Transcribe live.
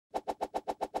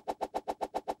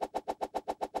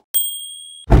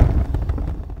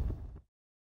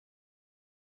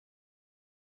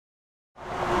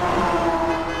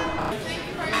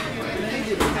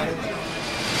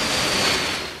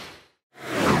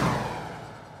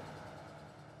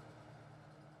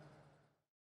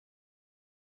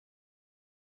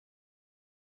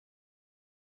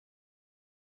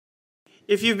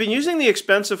If you've been using the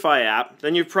Expensify app,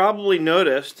 then you've probably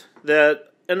noticed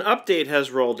that an update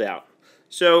has rolled out.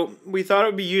 So we thought it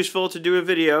would be useful to do a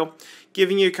video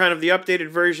giving you kind of the updated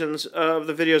versions of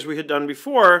the videos we had done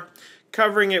before,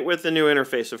 covering it with the new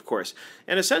interface, of course.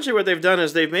 And essentially what they've done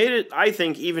is they've made it, I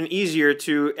think, even easier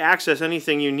to access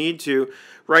anything you need to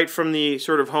right from the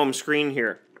sort of home screen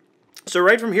here. So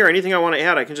right from here, anything I want to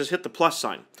add, I can just hit the plus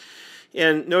sign.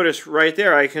 And notice right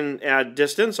there, I can add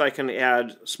distance, I can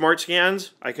add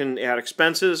SmartScans, I can add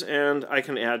expenses, and I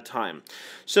can add time.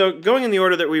 So going in the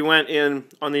order that we went in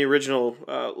on the original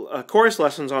course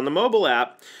lessons on the mobile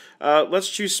app, let's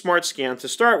choose SmartScan to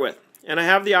start with. And I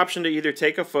have the option to either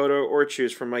take a photo or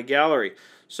choose from my gallery.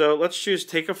 So let's choose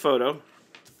take a photo.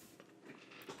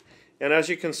 And as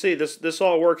you can see, this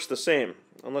all works the same,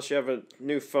 unless you have a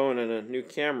new phone and a new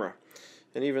camera.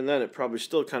 And even then, it probably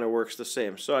still kind of works the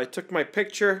same. So I took my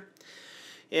picture,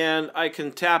 and I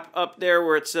can tap up there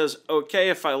where it says OK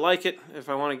if I like it. If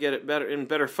I want to get it in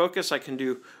better focus, I can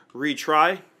do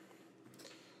retry.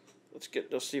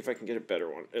 Let's see if I can get a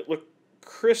better one. It looked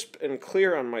crisp and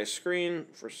clear on my screen.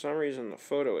 For some reason, the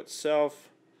photo itself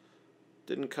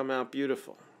didn't come out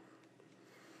beautiful.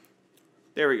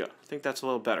 There we go. I think that's a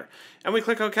little better. And we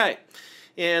click OK.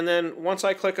 And then once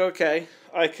I click OK,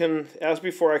 I can, as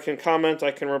before, I can comment,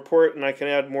 I can report, and I can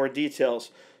add more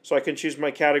details. So I can choose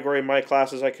my category, my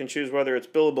classes, I can choose whether it's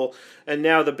billable. And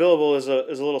now the billable is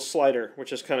a little slider,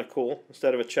 which is kind of cool,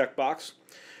 instead of a checkbox.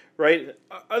 Right?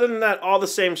 Other than that, all the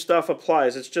same stuff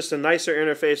applies. It's just a nicer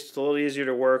interface. It's a little easier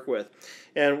to work with.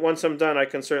 And once I'm done, I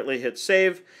can certainly hit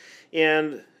save.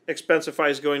 And Expensify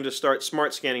is going to start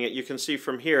smart scanning it. You can see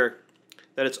from here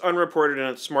that it's unreported and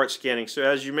it's smart scanning. So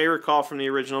as you may recall from the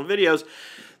original videos,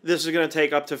 this is going to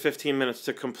take up to 15 minutes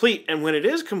to complete. And when it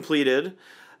is completed,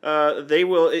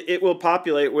 it will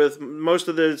populate with most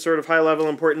of the sort of high-level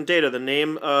important data, the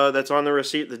name that's on the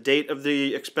receipt, the date of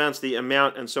the expense, the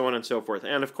amount, and so on and so forth.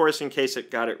 And of course, in case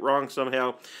it got it wrong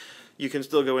somehow, you can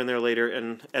still go in there later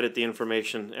and edit the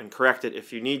information and correct it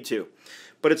if you need to.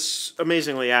 But it's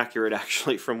amazingly accurate,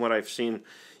 actually, from what I've seen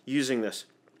using this.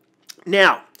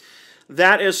 Now,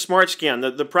 that is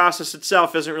SmartScan. The process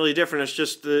itself isn't really different. It's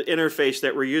just the interface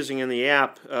that we're using in the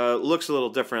app looks a little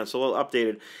different. It's a little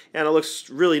updated. And it looks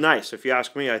really nice. If you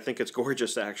ask me, I think it's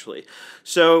gorgeous, actually.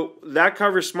 So that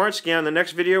covers SmartScan. The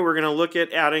next video, we're going to look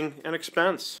at adding an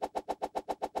expense.